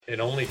It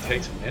only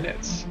takes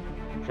minutes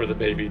for the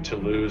baby to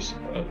lose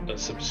a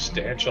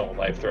substantial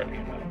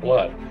life-threatening amount of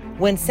blood.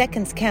 When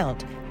seconds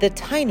count, the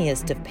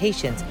tiniest of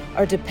patients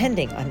are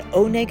depending on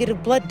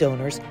O-negative blood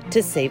donors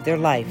to save their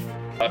life.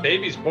 A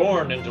baby's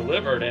born and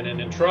delivered and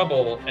in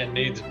trouble and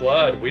needs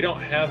blood. We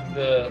don't have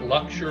the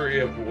luxury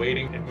of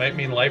waiting. It might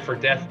mean life or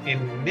death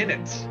in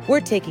minutes.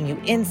 We're taking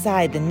you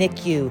inside the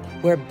NICU,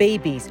 where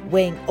babies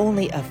weighing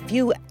only a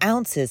few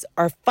ounces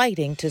are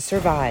fighting to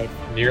survive.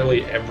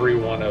 Nearly every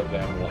one of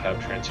them will have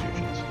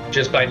transfusions,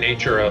 just by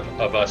nature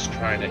of us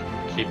trying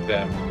to keep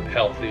them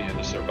healthy and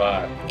to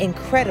survive.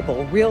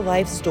 Incredible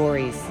real-life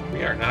stories.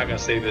 We are not going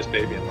to save this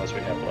baby unless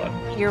we have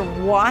blood. You're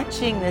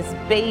watching this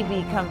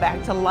baby come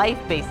back to life,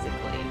 basically.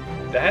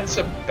 That's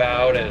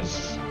about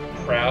as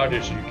proud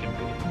as you can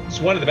be. It's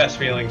one of the best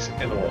feelings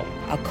in the world.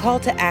 A call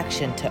to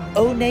action to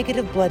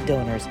O-negative blood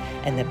donors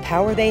and the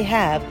power they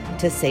have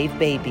to save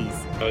babies.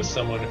 As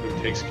someone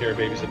who takes care of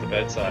babies at the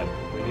bedside,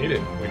 we need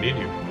it. We need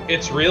you.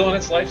 It's real and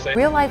it's life-saving.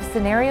 Real-life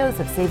scenarios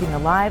of saving the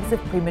lives of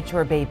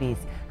premature babies.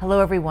 Hello,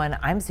 everyone.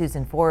 I'm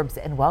Susan Forbes,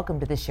 and welcome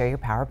to the Share Your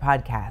Power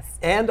podcast.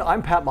 And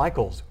I'm Pat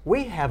Michaels.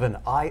 We have an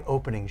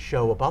eye-opening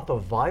show about the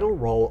vital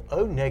role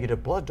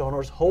O-negative blood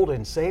donors hold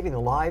in saving the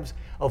lives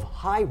of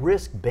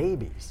high-risk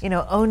babies. You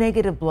know,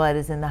 O-negative blood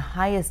is in the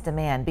highest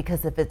demand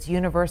because of its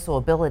universal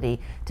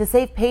ability to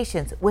save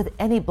patients with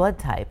any blood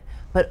type.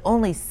 But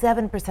only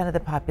 7% of the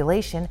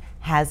population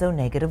has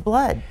O-negative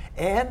blood.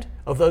 And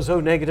of those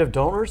O-negative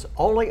donors,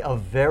 only a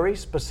very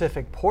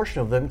specific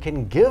portion of them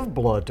can give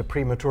blood to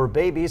premature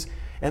babies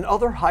and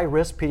other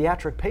high-risk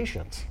pediatric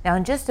patients. Now,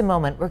 in just a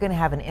moment, we're going to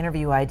have an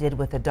interview I did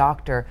with a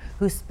doctor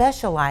who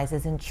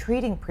specializes in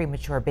treating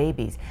premature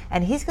babies,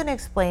 and he's going to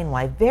explain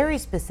why very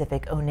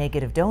specific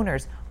O-negative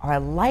donors are a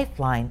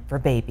lifeline for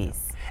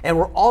babies. And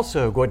we're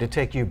also going to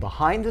take you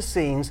behind the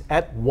scenes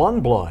at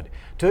OneBlood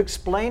to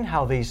explain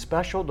how these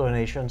special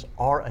donations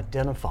are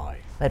identified.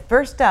 But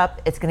first up,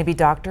 it's going to be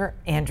Dr.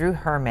 Andrew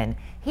Herman.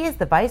 He is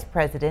the Vice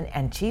President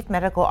and Chief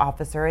Medical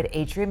Officer at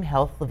Atrium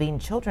Health Levine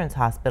Children's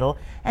Hospital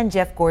and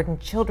Jeff Gordon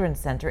Children's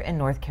Center in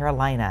North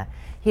Carolina.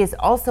 He is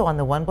also on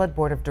the OneBlood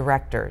Board of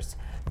Directors.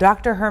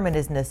 Dr. Herman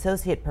is an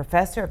Associate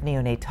Professor of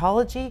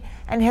Neonatology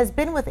and has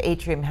been with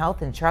Atrium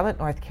Health in Charlotte,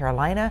 North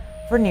Carolina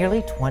for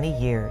nearly 20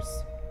 years.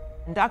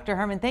 And Dr.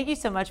 Herman, thank you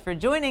so much for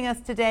joining us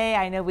today.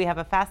 I know we have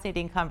a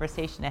fascinating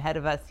conversation ahead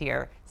of us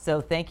here,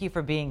 so thank you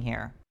for being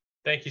here.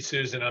 Thank you,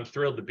 Susan. I'm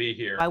thrilled to be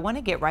here. I want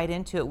to get right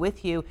into it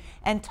with you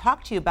and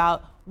talk to you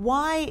about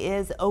why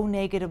is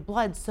O-negative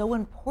blood so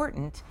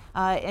important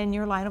in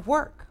your line of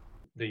work?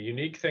 The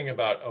unique thing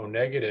about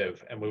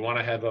O-negative, and we want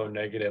to have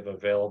O-negative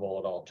available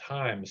at all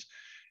times,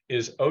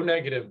 is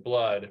O-negative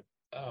blood.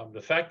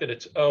 The fact that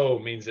it's O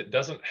means it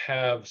doesn't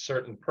have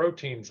certain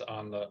proteins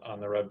on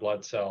the red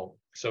blood cell.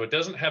 So it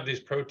doesn't have these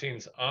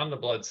proteins on the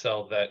blood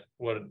cell that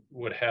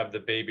would have the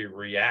baby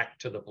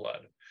react to the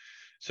blood.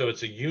 So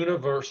it's a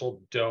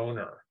universal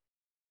donor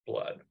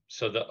blood.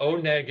 So the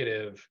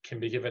O-negative can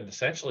be given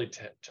essentially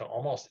to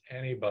almost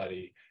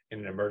anybody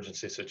in an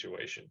emergency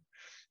situation.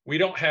 We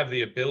don't have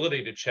the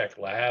ability to check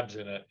labs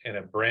in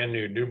a brand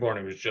new newborn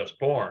who was just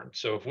born.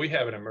 So if we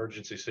have an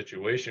emergency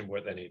situation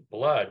where they need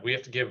blood, we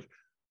have to give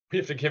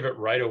it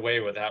right away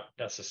without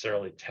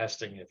necessarily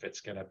testing if it's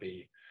going to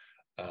be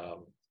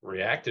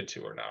reacted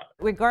to or not.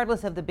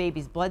 Regardless of the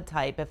baby's blood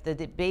type, if the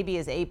baby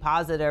is A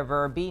positive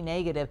or B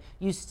negative,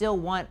 you still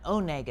want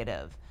O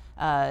negative.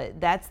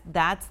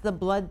 That's the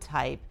blood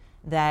type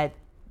that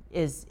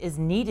is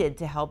needed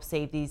to help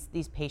save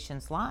these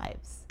patients'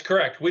 lives.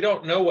 Correct. We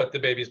don't know what the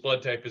baby's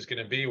blood type is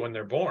going to be when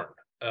they're born.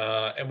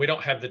 And we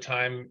don't have the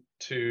time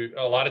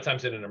a lot of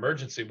times in an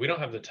emergency, we don't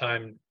have the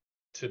time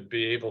to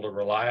be able to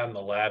rely on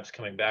the labs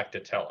coming back to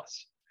tell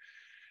us.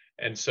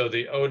 And so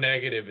the O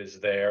negative is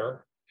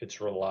there. It's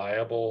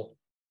reliable.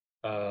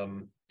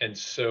 And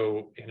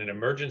so in an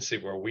emergency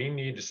where we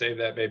need to save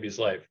that baby's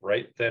life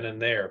right then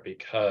and there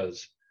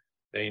because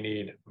they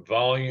need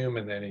volume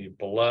and they need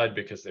blood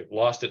because they've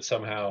lost it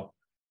somehow,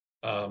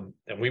 and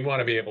we want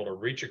to be able to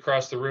reach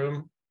across the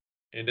room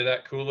into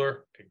that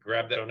cooler and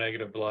grab that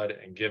O-negative blood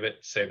and give it,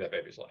 save that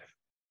baby's life.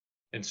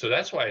 And so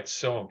that's why it's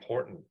so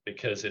important,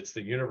 because it's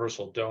the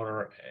universal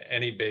donor.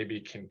 Any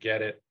baby can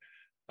get it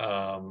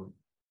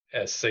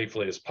as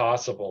safely as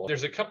possible.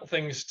 There's a couple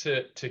things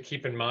to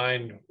keep in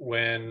mind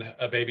when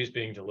a baby's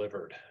being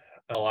delivered.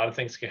 A lot of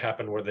things can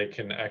happen where they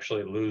can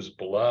actually lose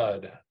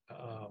blood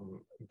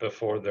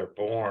before they're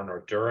born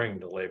or during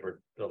the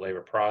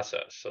labor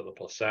process. So the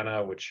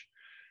placenta,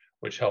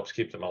 which helps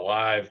keep them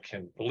alive,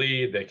 can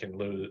bleed. They can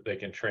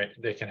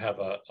have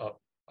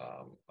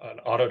an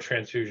auto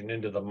transfusion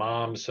into the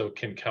mom, so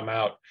can come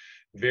out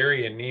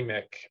very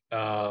anemic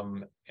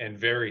and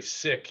very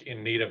sick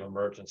in need of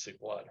emergency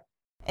blood.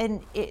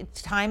 And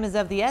time is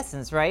of the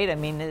essence, right? I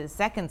mean, the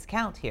seconds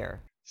count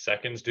here.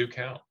 Seconds do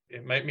count.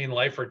 It might mean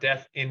life or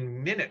death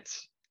in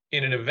minutes.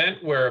 In an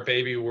event where a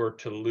baby were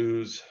to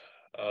lose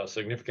a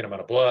significant amount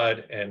of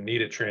blood and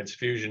need a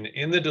transfusion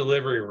in the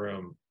delivery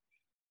room,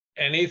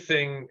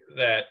 anything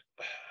that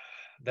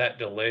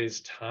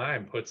delays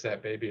time puts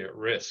that baby at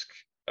risk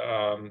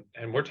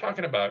And we're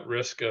talking about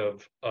risk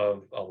of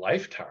a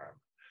lifetime.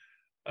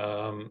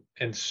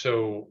 And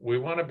so we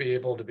want to be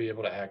able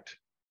to act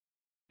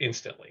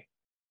instantly.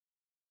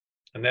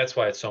 And that's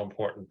why it's so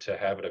important to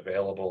have it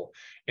available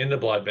in the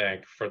blood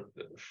bank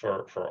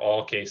for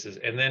all cases,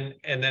 and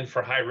then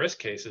for high risk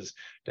cases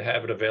to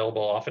have it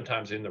available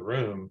oftentimes in the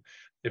room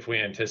if we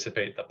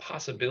anticipate the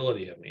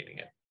possibility of needing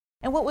it.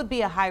 And what would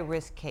be a high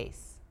risk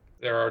case?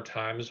 There are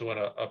times when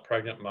a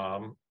pregnant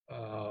mom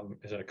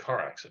is in a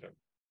car accident,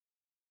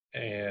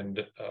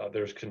 and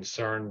there's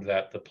concern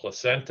that the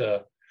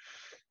placenta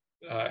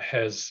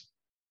has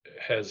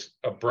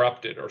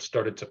abrupted or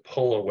started to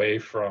pull away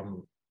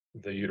from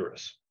the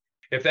uterus.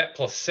 If that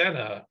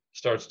placenta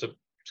starts to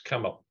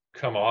come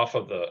off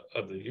of the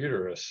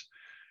uterus,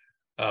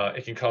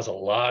 it can cause a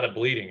lot of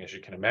bleeding, as you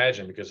can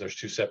imagine, because there's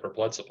two separate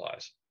blood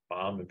supplies,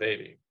 mom and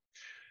baby.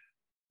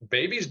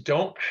 Babies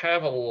don't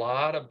have a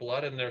lot of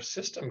blood in their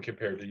system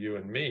compared to you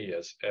and me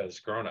as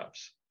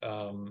grown-ups.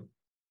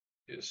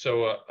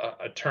 So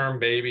a term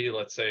baby,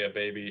 let's say a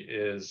baby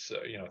is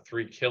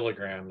 3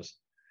 kilograms.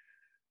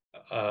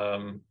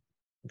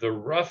 The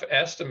rough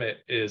estimate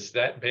is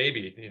that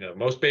baby,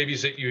 most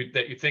babies that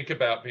you think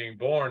about being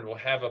born will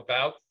have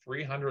about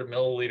 300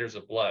 milliliters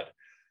of blood.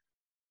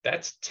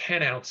 That's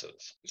 10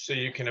 ounces. So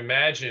you can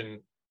imagine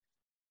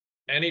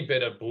any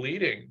bit of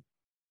bleeding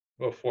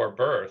before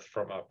birth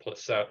from a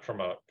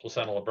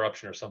placental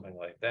abruption or something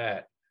like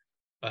that.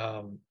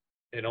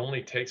 It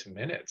only takes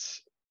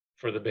minutes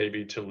for the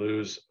baby to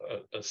lose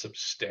a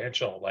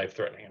substantial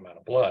life-threatening amount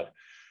of blood.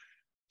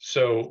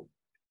 So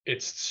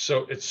it's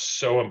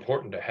so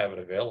important to have it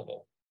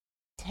available.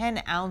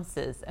 10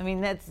 ounces. I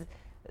mean,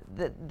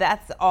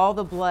 that's all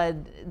the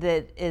blood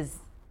that is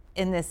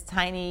in this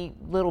tiny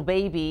little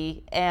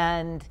baby.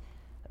 And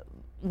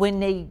when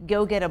they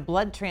go get a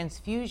blood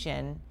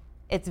transfusion,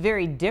 it's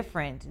very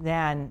different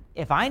than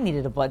if I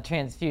needed a blood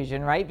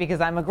transfusion, right?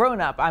 Because I'm a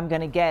grown-up, I'm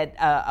going to get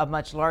a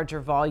much larger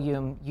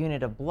volume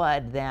unit of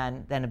blood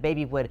than a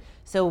baby would.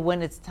 So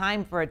when it's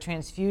time for a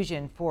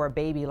transfusion for a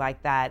baby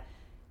like that,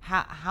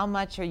 how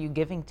much are you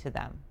giving to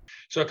them?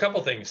 So a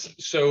couple things.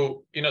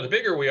 So, the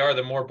bigger we are,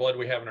 the more blood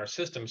we have in our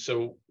system.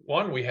 So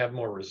one, we have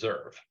more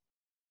reserve.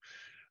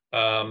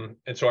 And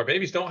so our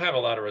babies don't have a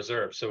lot of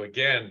reserve. So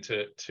again,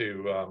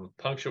 to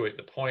punctuate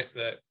the point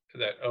that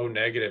O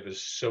negative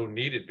is so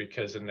needed,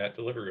 because in that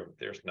delivery room,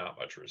 there's not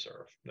much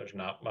reserve. There's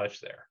not much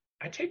there.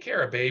 I take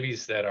care of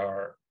babies that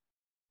are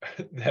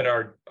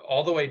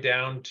all the way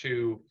down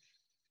to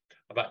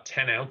about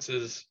 10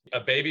 ounces. A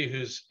baby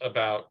who's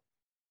about,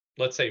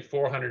 let's say,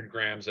 400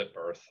 grams at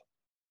birth,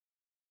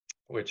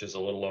 which is a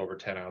little over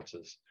 10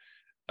 ounces.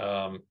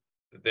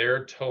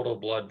 Their total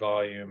blood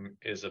volume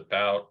is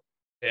about,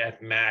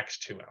 at max,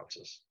 2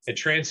 ounces. A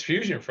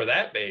transfusion for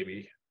that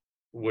baby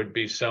would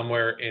be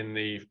somewhere in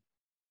the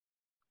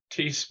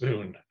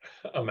teaspoon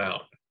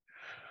amount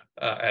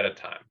at a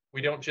time.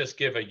 We don't just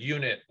give a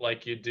unit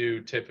like you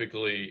do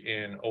typically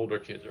in older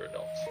kids or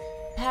adults.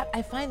 Pat,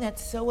 I find that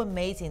so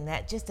amazing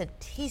that just a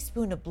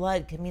teaspoon of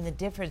blood can mean the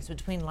difference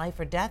between life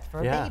or death for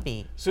a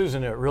baby.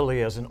 Susan, it really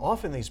is. And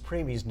often these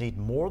preemies need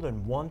more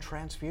than one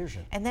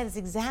transfusion. And that is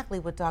exactly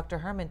what Dr.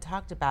 Herman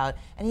talked about.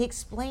 And he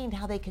explained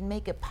how they can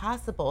make it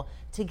possible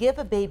to give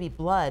a baby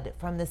blood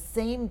from the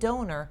same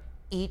donor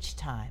each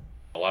time.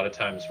 A lot of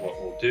times what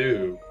we'll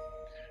do,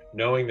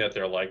 knowing that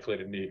they're likely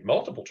to need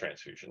multiple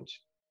transfusions,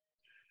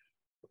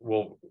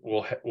 we'll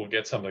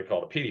get something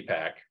called a PD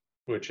pack,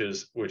 which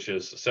is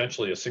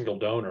essentially a single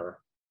donor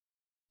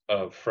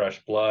of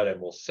fresh blood,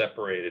 and we'll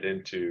separate it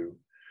into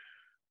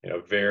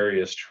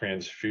various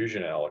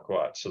transfusion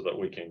aliquots so that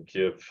we can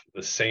give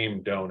the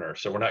same donor.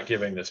 So we're not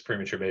giving this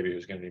premature baby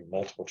who's going to need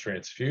multiple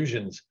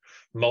transfusions,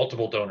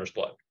 multiple donors'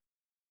 blood.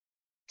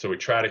 So we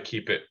try to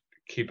keep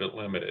it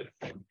limited.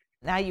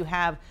 Now you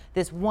have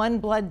this one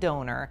blood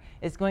donor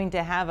is going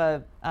to have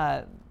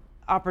a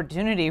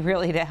opportunity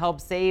really to help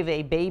save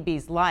a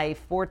baby's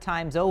life 4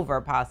 times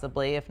over,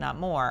 possibly, if not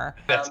more.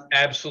 That's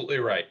absolutely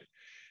right.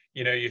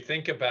 You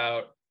think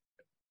about,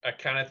 I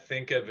kind of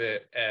think of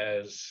it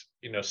as,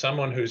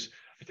 someone who's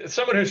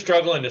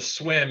struggling to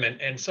swim,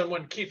 and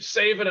someone keeps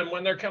saving them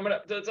when they're coming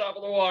up to the top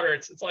of the water.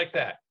 It's like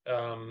that.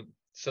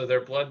 So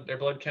their blood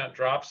count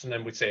drops, and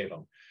then we save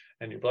them.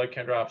 And your blood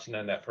count drops, and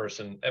then that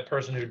person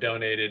who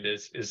donated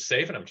is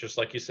saving them, just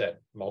like you said,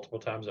 multiple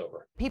times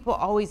over. People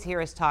always hear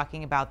us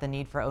talking about the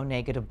need for O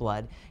negative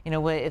blood.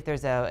 If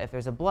there's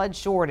a blood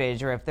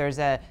shortage, or if there's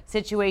a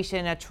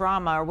situation, a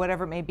trauma, or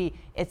whatever it may be,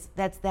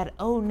 that's that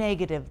O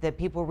negative that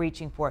people are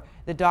reaching for.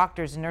 The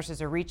doctors and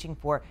nurses are reaching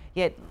for.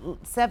 Yet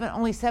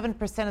only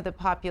 7% of the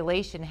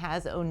population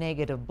has O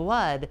negative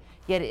blood.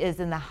 Yet it is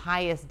in the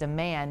highest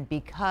demand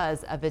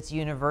because of its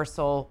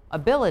universal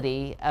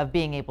ability of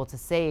being able to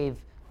save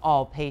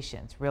all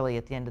patients, really,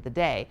 at the end of the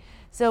day.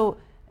 So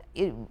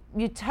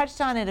you touched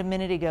on it a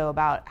minute ago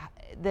about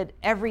that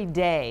every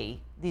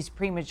day these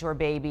premature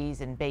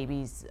babies and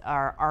babies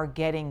are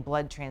getting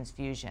blood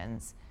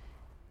transfusions.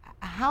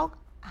 How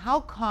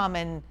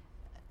common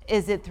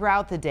is it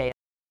throughout the day?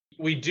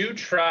 we do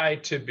try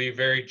to be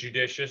very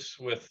judicious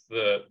with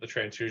the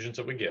transfusions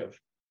that we give,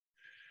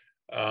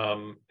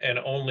 and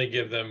only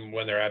give them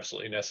when they're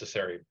absolutely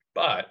necessary.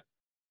 But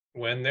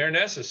when they're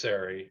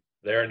necessary,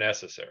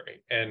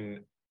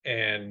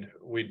 and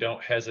we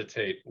don't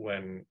hesitate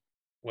when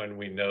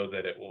we know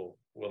that it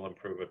will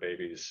improve a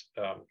baby's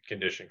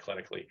condition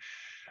clinically.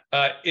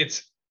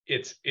 It's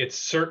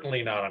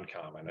certainly not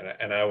uncommon,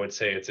 and I would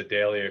say it's a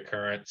daily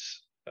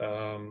occurrence.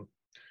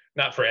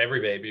 Not for every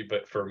baby,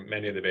 but for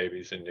many of the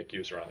babies in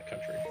NICUs around the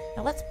country.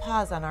 Now let's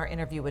pause on our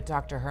interview with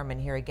Dr. Herman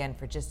here again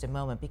for just a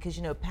moment, because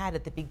Pat,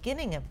 at the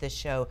beginning of this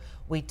show,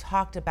 we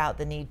talked about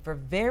the need for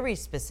very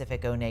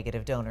specific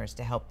O-negative donors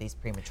to help these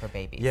premature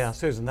babies. Yeah,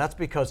 Susan, that's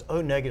because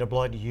O-negative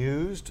blood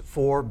used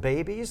for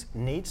babies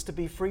needs to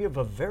be free of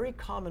a very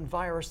common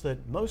virus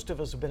that most of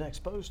us have been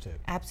exposed to.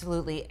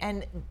 Absolutely.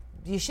 And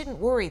you shouldn't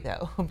worry,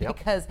 though,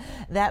 because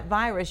that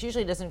virus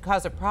usually doesn't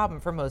cause a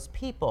problem for most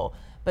people.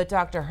 But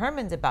Dr.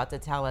 Herman's about to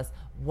tell us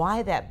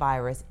why that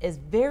virus is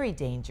very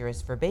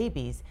dangerous for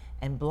babies,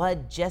 and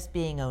blood just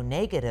being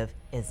O-negative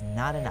is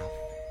not enough.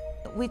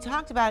 We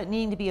talked about it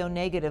needing to be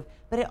O-negative,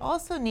 but it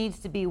also needs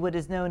to be what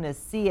is known as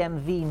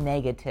CMV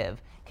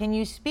negative. Can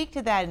you speak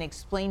to that and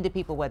explain to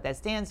people what that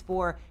stands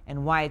for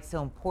and why it's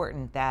so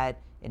important that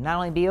it not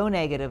only be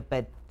O-negative,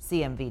 but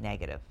CMV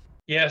negative?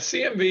 Yeah,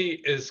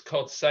 CMV is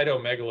called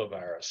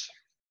cytomegalovirus.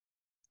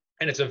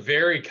 And it's a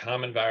very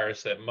common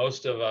virus that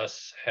most of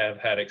us have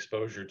had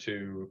exposure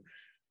to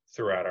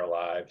throughout our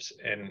lives.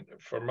 And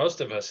for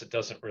most of us, it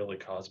doesn't really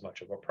cause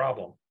much of a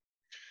problem.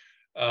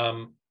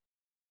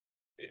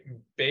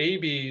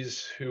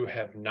 Babies who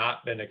have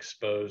not been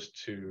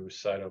exposed to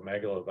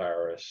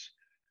cytomegalovirus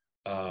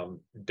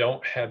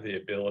don't have the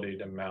ability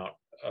to mount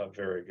a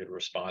very good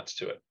response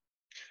to it.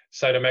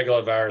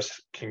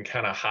 Cytomegalovirus can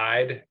kind of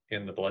hide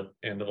in the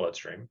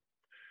bloodstream.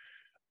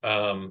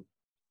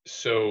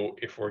 So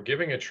if we're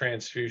giving a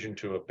transfusion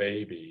to a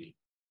baby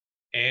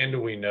and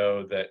we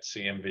know that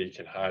CMV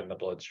can hide in the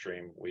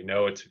bloodstream, we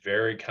know it's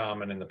very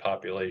common in the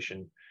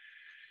population,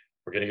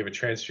 we're going to give a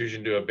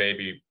transfusion to a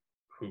baby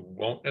who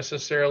won't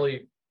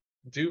necessarily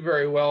do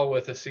very well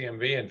with a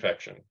CMV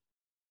infection.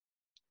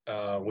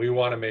 We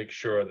want to make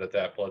sure that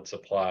that blood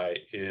supply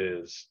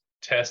is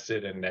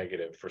tested and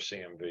negative for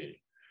CMV.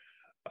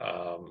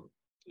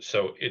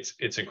 So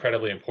it's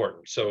incredibly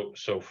important. So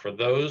for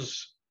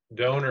those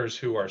donors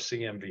who are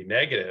CMV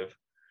negative,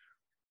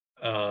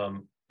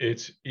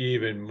 it's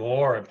even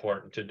more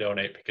important to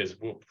donate, because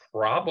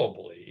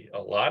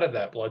a lot of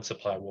that blood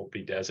supply will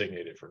be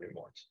designated for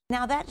newborns.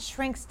 Now that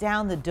shrinks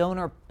down the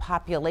donor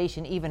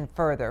population even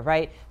further,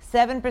 right?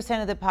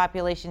 7% of the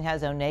population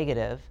has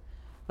O-negative,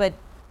 but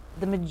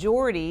the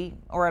majority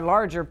or a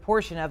larger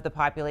portion of the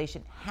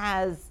population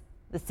has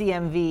the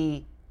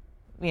CMV,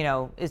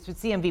 is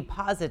CMV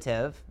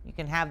positive. You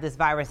can have this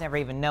virus, never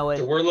even know it.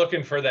 So we're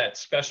looking for that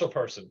special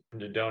person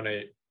to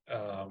donate,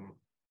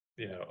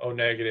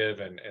 O-negative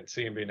and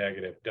CMV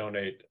negative,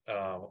 donate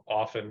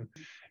often.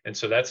 And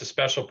so that's a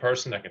special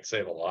person that can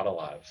save a lot of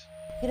lives.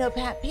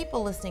 Pat,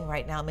 people listening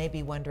right now may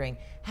be wondering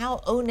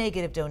how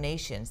O-negative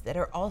donations that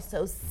are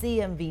also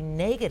CMV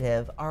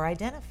negative are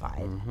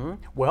identified.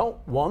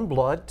 Well, one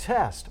blood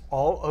test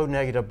all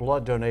O-negative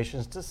blood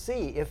donations to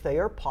see if they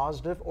are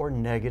positive or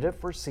negative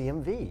for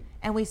CMV.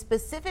 And we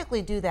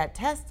specifically do that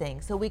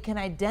testing so we can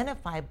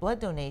identify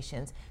blood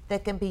donations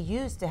that can be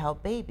used to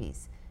help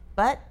babies.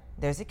 But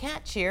there's a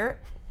catch here.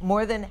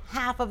 More than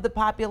half of the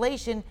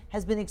population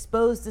has been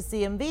exposed to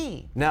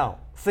CMV. Now,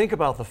 think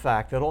about the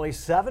fact that only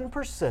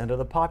 7% of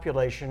the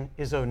population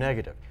is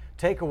O-negative.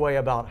 Take away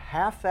about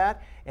half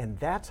that, and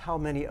that's how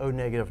many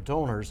O-negative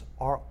donors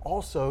are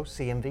also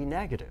CMV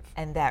negative.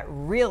 And that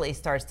really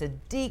starts to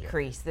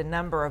decrease the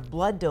number of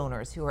blood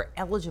donors who are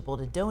eligible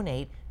to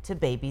donate to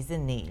babies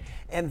in need.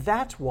 And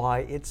that's why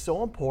it's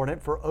so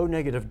important for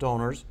O-negative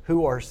donors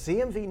who are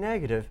CMV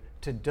negative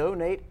to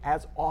donate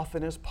as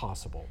often as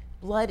possible.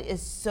 Blood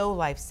is so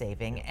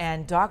life-saving,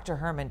 and Dr.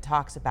 Herman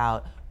talks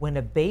about when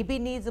a baby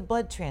needs a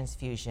blood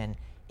transfusion,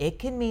 it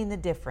can mean the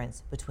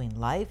difference between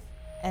life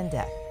and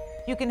death.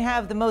 You can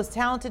have the most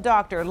talented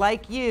doctor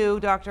like you,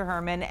 Dr.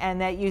 Herman, and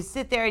that you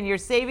sit there and you're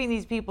saving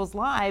these people's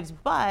lives,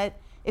 but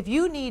if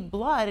you need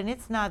blood and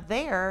it's not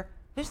there,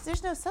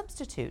 there's no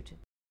substitute.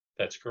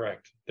 That's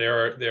correct.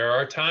 There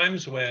are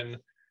times when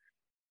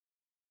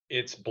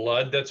it's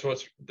blood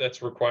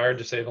that's required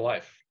to save a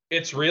life.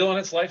 It's real and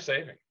it's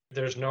life-saving.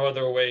 There's no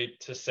other way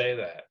to say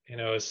that.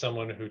 As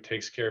someone who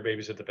takes care of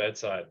babies at the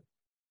bedside,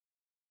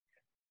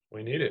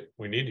 we need it.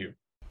 We need you.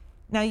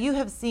 Now, you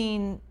have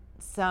seen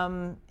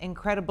some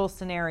incredible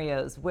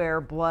scenarios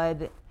where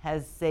blood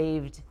has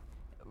saved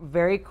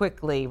very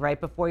quickly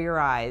right before your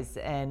eyes.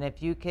 And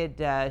if you could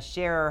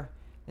share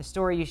the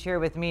story you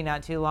shared with me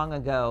not too long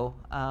ago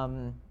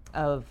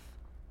of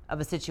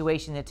a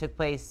situation that took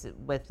place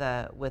with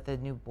a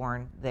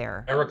newborn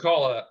there. I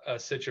recall a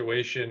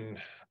situation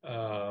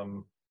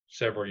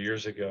several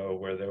years ago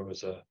where there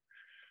was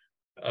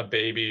a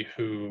baby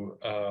who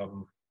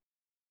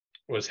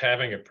was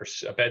having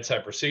a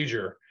bedside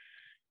procedure,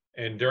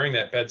 and during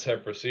that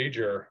bedside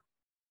procedure,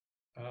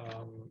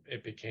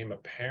 it became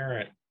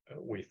apparent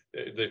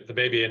the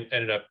baby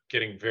ended up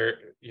getting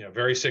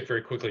very sick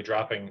very quickly,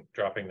 dropping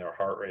their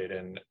heart rate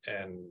and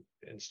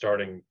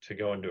starting to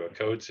go into a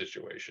code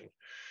situation.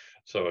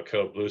 So a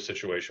code blue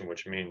situation,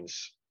 which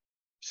means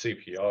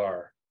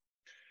CPR.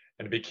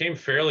 And it became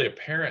fairly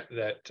apparent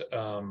that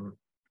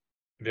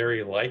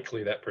very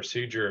likely that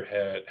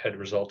procedure had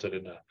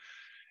resulted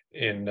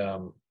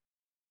in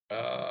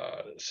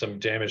some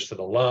damage to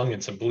the lung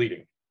and some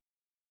bleeding,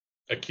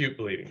 acute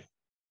bleeding.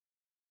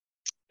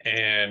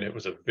 And it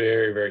was a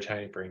very, very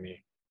tiny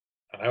preemie.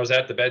 And I was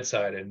at the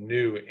bedside and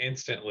knew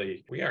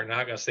instantly, we are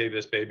not going to save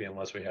this baby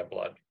unless we have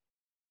blood.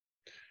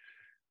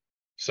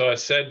 So I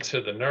said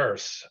to the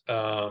nurse,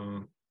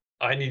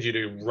 I need you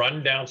to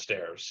run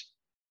downstairs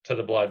to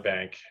the blood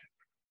bank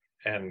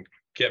and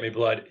get me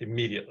blood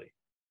immediately.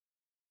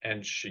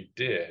 And she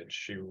did.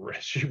 She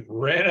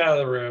ran out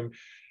of the room,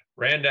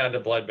 ran down to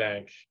blood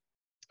bank,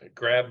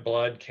 grabbed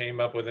blood, came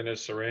up within a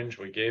syringe.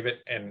 We gave it,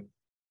 and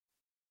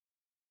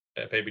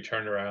that baby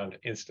turned around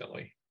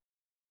instantly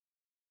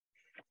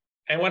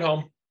and went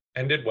home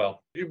and did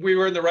well. We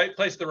were in the right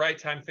place, the right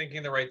time,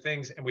 thinking the right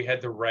things, and we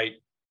had the right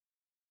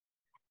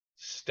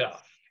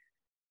stuff.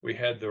 We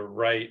had the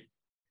right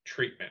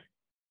treatment,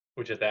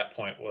 which at that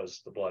point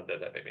was the blood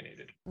that baby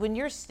needed. When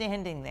you're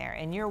standing there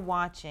and you're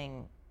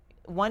watching,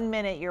 1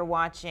 minute you're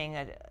watching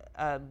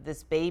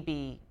this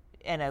baby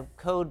in a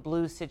code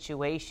blue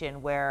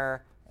situation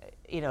where,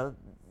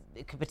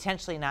 it could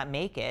potentially not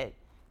make it,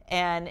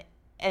 and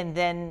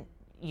then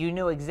you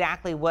know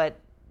exactly what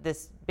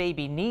this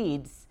baby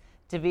needs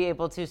to be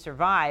able to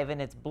survive, and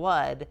it's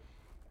blood.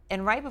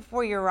 And right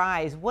before your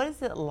eyes, what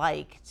is it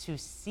like to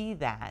see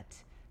that?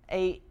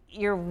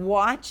 You're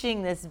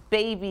watching this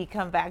baby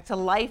come back to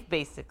life,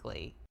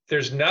 basically.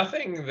 There's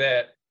nothing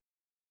that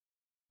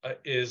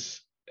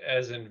is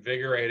as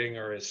invigorating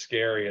or as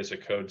scary as a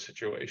code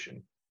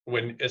situation,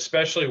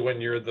 especially when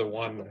you're the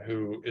one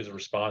who is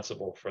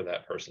responsible for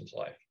that person's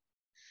life.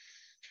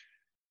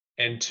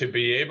 And to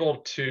be able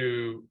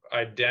to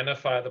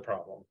identify the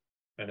problem,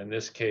 and in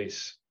this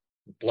case,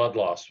 blood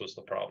loss was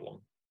the problem,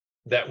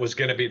 that was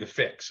going to be the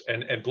fix,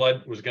 and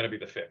blood was going to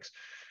be the fix.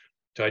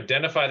 To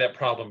identify that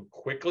problem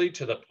quickly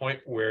to the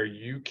point where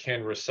you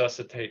can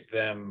resuscitate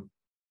them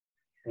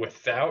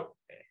without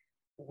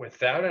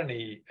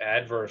any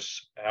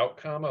adverse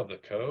outcome of the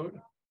code,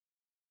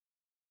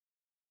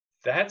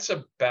 that's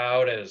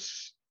about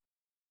as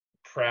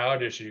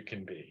proud as you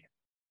can be.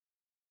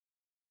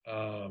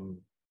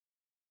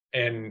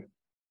 And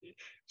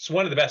it's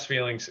one of the best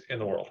feelings in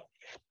the world,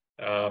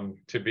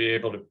 to be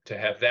able to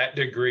have that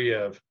degree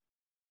of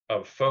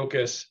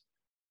focus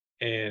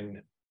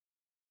and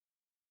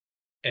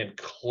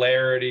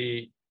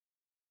clarity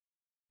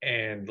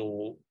and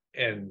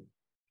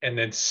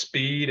then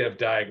speed of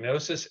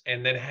diagnosis,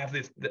 and then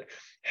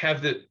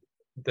have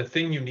the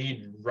thing you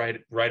need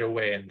right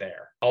away and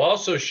there. I'll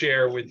also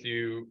share with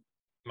you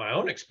my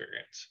own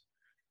experience,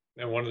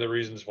 and one of the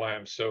reasons why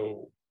I'm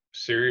so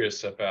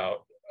serious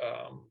about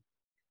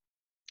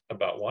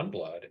One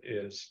Blood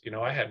is,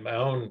 I had my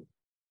own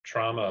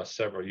trauma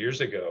several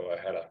years ago. I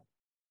had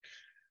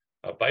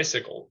a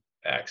bicycle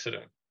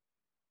accident,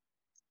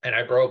 and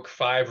I broke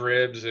 5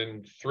 ribs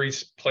in 3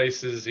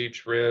 places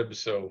each rib,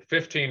 so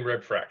 15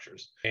 rib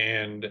fractures.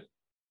 And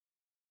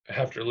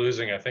after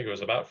losing, I think it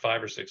was about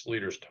 5 or 6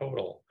 liters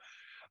total,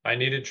 I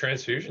needed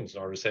transfusions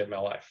in order to save my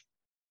life.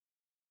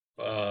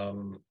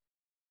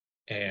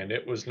 And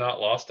it was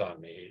not lost on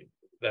me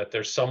that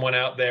there's someone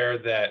out there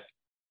that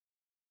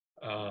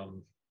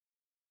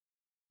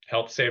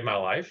helped save my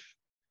life,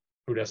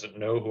 who doesn't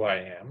know who I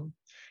am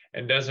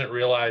and doesn't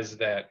realize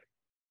that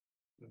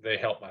they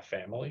helped my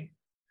family.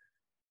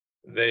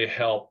 They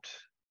helped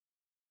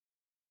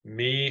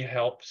me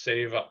help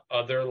save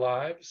other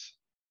lives.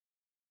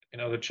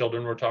 The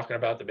children we're talking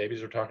about, the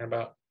babies we're talking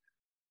about.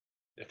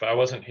 If I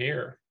wasn't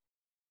here,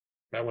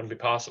 that wouldn't be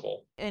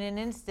possible. In an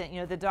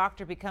instant, the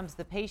doctor becomes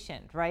the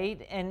patient,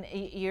 right? And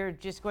you're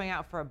just going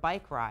out for a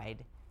bike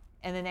ride,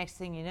 and the next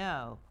thing you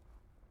know,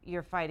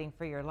 you're fighting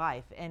for your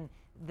life. And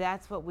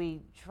that's what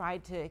we try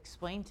to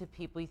explain to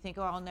people. You think,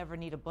 oh, I'll never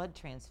need a blood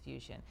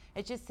transfusion.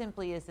 It just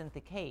simply isn't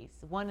the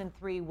case. 1 in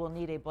 3 will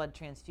need a blood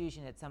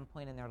transfusion at some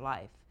point in their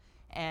life.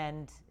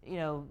 And,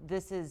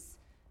 this is,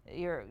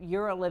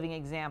 you're a living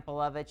example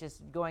of it,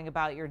 just going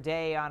about your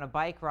day on a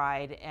bike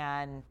ride,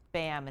 and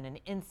bam, in an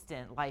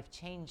instant, life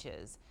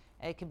changes.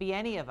 It could be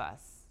any of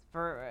us,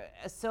 for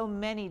so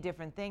many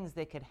different things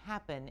that could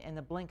happen in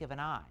the blink of an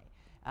eye.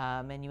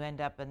 And you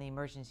end up in the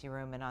emergency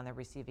room and on the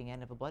receiving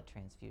end of a blood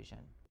transfusion.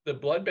 The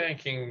blood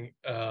banking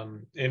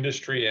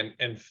industry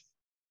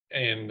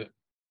and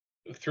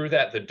through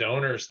that, the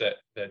donors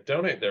that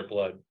donate their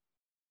blood,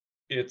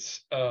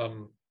 it's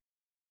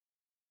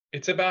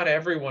about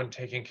everyone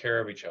taking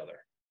care of each other.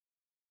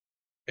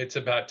 It's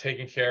about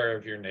taking care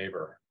of your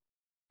neighbor,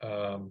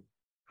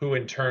 who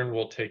in turn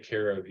will take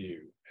care of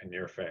you and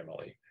your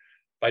family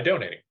by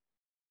donating.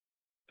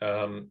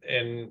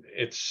 And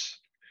it's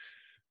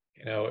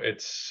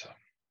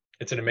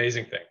an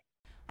amazing thing.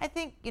 I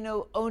think,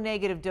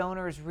 O-negative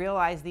donors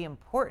realize the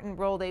important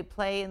role they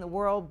play in the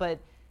world, but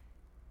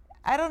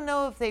I don't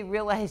know if they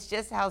realize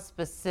just how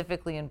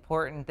specifically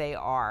important they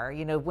are.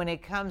 When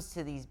it comes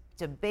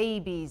to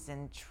babies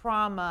and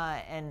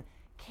trauma and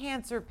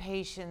cancer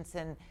patients,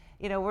 and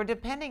we're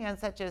depending on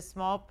such a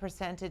small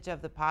percentage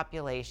of the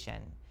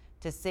population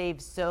to save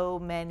so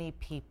many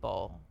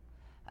people.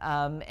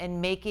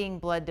 And making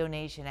blood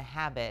donation a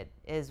habit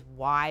is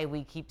why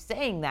we keep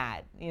saying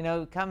that.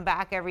 Come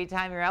back every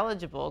time you're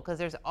eligible, because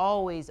there's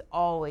always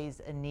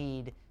a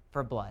need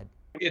for blood.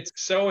 It's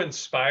so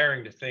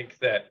inspiring to think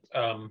that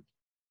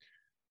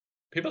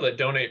people that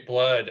donate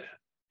blood,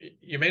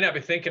 you may not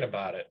be thinking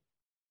about it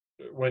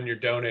when you're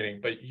donating,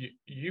 but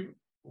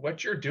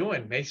what you're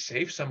doing may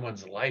save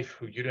someone's life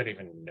who you don't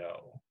even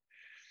know.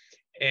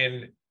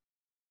 And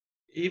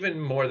even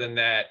more than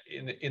that,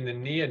 in the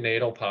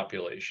neonatal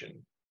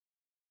population,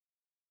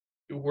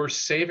 we're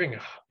saving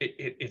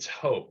it's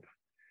hope,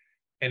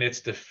 and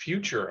it's the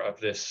future of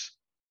this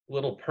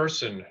little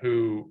person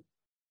who,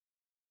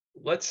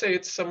 let's say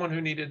it's someone who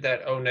needed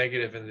that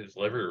O-negative in the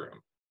delivery room.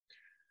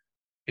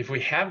 If we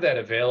have that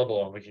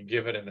available and we can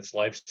give it and it's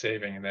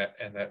life-saving,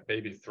 and that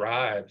baby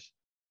thrives,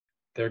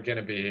 they're going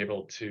to be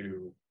able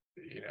to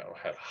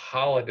have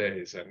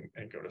holidays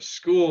and go to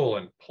school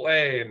and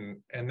play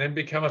and then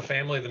become a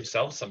family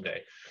themselves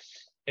someday.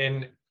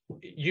 And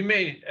you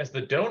may, as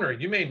the donor,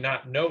 you may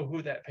not know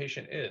who that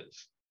patient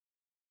is,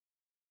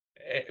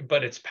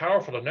 but it's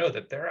powerful to know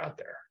that they're out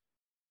there,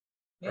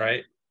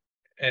 right?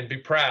 And be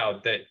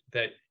proud that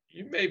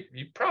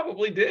you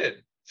probably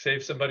did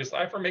save somebody's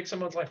life or make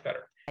someone's life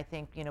better. I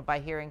think, by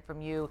hearing from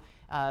you,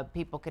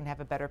 people can have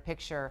a better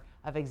picture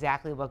of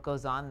exactly what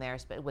goes on there,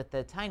 with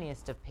the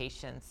tiniest of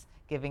patients,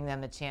 giving them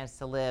the chance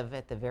to live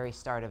at the very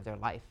start of their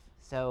life.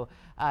 So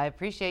I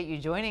appreciate you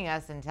joining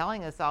us and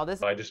telling us all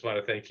this. I just want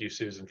to thank you,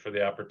 Susan, for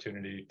the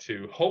opportunity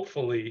to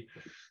hopefully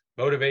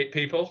motivate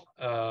people,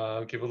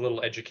 give a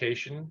little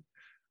education,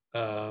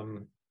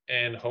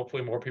 and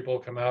hopefully more people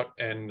will come out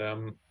and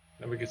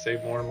we can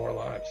save more and more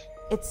lives.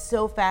 It's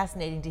so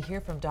fascinating to hear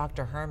from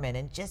Dr. Herman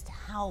and just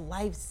how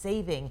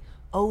life-saving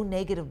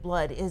O-negative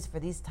blood is for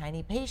these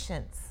tiny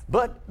patients.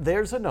 But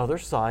there's another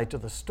side to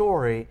the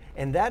story,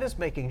 and that is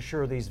making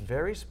sure these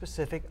very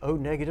specific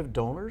O-negative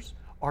donors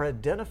are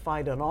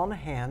identified and on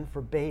hand for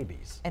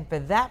babies. And for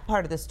that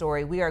part of the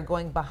story, we are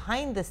going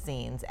behind the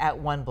scenes at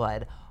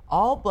OneBlood.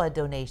 All blood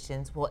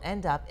donations will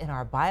end up in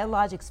our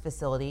biologics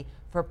facility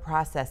for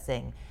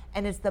processing.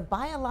 And it's the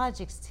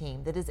biologics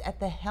team that is at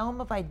the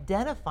helm of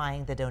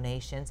identifying the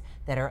donations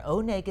that are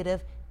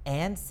O-negative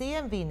and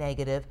CMV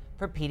negative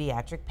for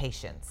pediatric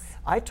patients.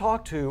 I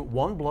talked to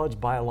OneBlood's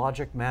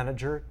biologic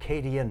manager,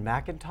 Katie Ann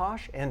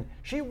McIntosh, and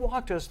she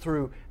walked us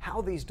through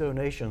how these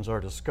donations are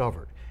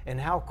discovered and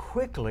how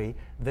quickly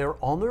they're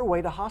on their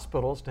way to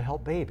hospitals to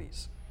help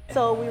babies.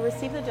 So we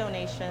receive the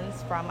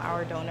donations from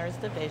our donors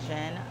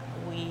division.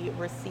 We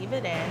receive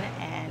it in,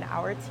 and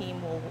our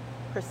team will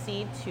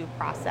proceed to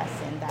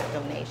processing that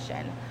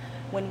donation.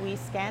 When we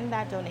scan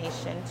that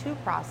donation to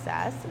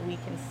process, we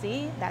can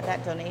see that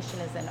that donation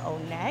is an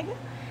O-neg,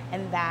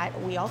 and that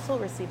we also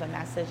receive a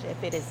message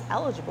if it is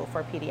eligible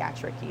for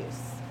pediatric use.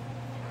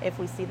 If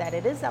we see that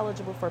it is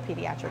eligible for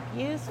pediatric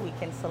use, we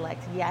can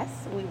select yes,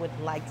 we would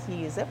like to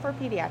use it for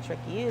pediatric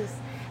use,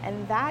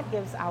 and that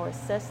gives our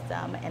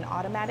system an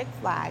automatic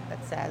flag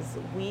that says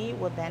we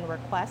will then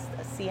request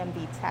a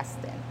CMV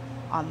testing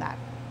on that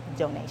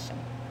donation.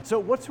 So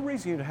what's the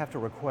reason you have to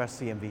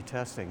request CMV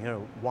testing?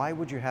 Why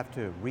would you have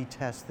to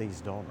retest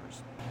these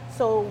donors?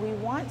 So we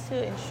want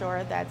to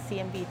ensure that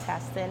CMV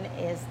testing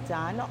is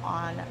done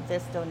on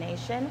this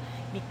donation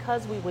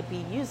because we would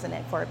be using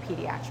it for a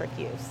pediatric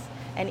use.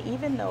 And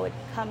even though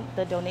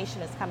the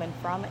donation is coming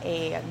from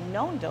a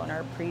known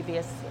donor,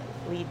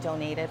 previously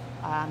donated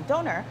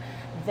donor,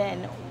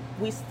 then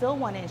we still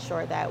want to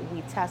ensure that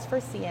we test for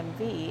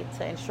CMV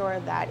to ensure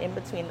that in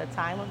between the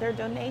time of their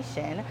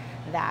donation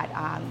that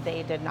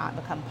they did not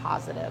become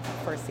positive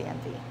for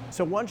CMV.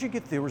 So once you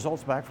get the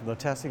results back from the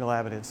testing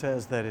lab and it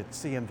says that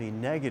it's CMV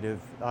negative,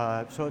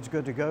 so it's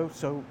good to go,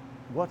 so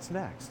what's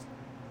next?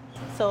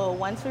 So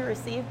once we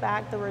receive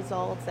back the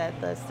results that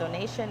this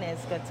donation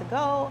is good to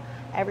go,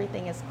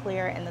 everything is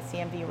clear and the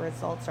CMV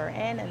results are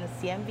in and the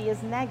CMV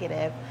is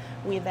negative,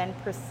 we then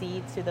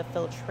proceed to the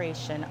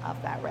filtration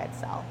of that red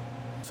cell.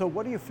 So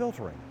what are you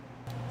filtering?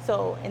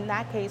 So in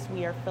that case,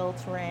 we are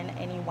filtering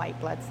any white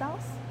blood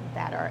cells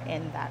that are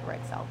in that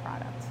red cell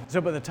product. So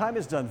by the time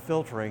it's done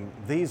filtering,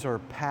 these are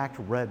packed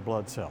red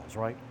blood cells,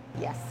 right?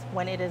 Yes,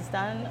 when it is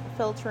done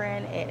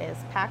filtering, it is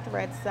packed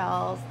red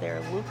cells, they're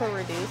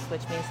leukoreduced,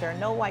 which means there are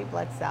no white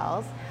blood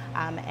cells,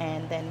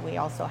 and then we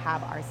also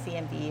have our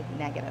CMV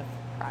negative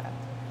product.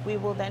 We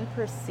will then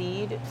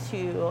proceed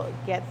to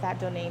get that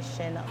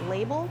donation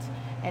labeled,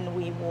 and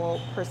we will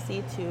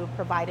proceed to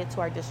provide it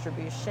to our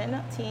distribution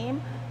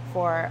team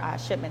for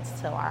shipments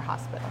to our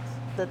hospitals.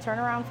 The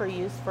turnaround for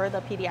use for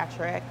the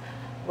pediatric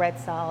red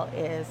cell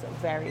is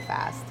very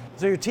fast.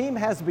 So your team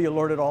has to be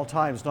alert at all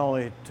times, not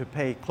only to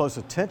pay close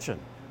attention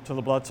to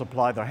the blood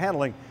supply they're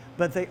handling,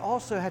 but they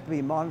also have to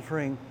be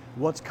monitoring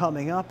what's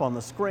coming up on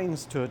the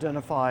screens to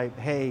identify,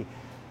 hey,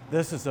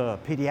 this is a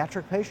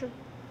pediatric patient.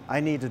 I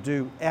need to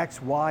do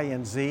X, Y,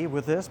 and Z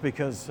with this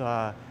because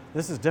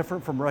this is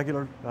different from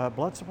regular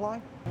blood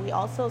supply. We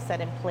also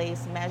set in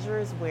place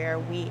measures where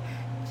we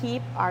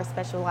keep our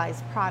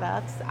specialized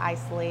products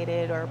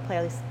isolated or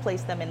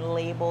place them in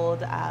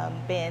labeled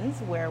bins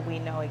where we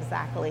know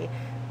exactly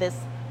this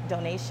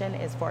donation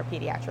is for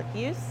pediatric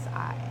use,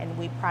 and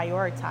we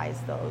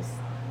prioritize those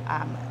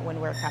when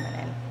we're coming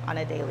in on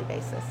a daily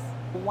basis.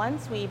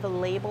 Once we've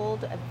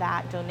labeled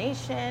that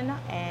donation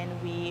and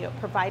we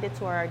provide it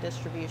to our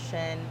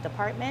distribution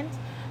department,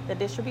 the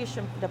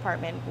distribution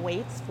department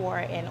waits for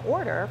an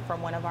order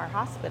from one of our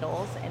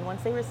hospitals, and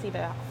once they receive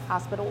a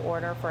hospital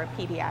order for a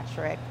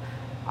pediatric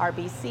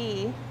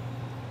RBC,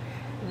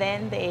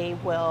 then they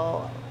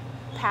will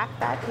pack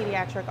that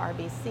pediatric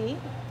RBC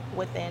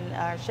within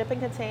a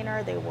shipping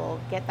container. They will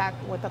get that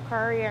with a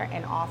courier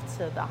and off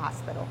to the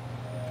hospital.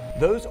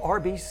 Those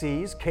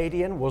RBCs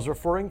Kadian was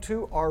referring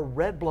to are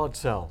red blood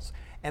cells,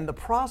 and the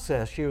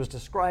process she was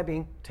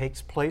describing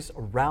takes place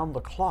around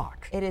the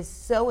clock. It is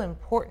so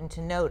important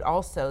to note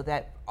also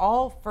that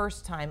all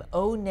first-time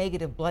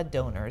O-negative blood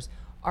donors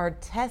are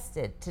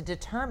tested to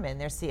determine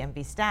their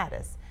CMV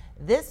status.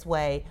 This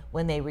way,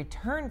 when they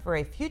return for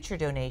a future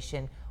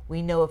donation,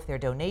 we know if their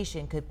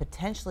donation could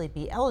potentially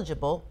be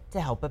eligible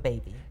to help a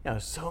baby. Now,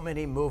 so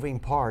many moving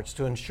parts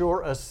to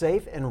ensure a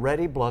safe and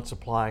ready blood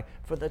supply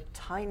for the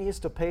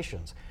tiniest of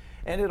patients.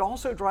 And it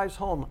also drives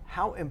home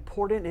how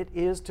important it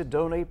is to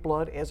donate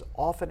blood as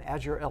often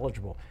as you're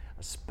eligible,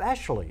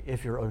 especially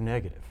if you're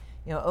O-negative.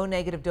 You know,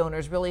 O-negative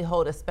donors really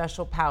hold a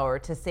special power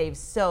to save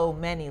so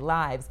many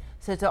lives.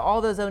 So to all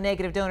those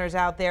O-negative donors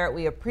out there,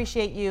 we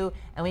appreciate you,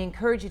 and we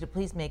encourage you to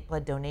please make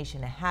blood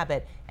donation a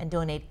habit and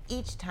donate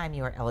each time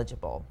you are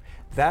eligible.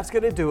 That's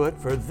going to do it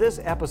for this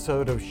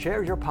episode of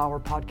Share Your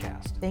Power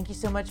podcast. Thank you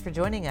so much for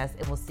joining us,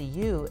 and we'll see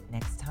you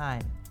next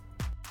time.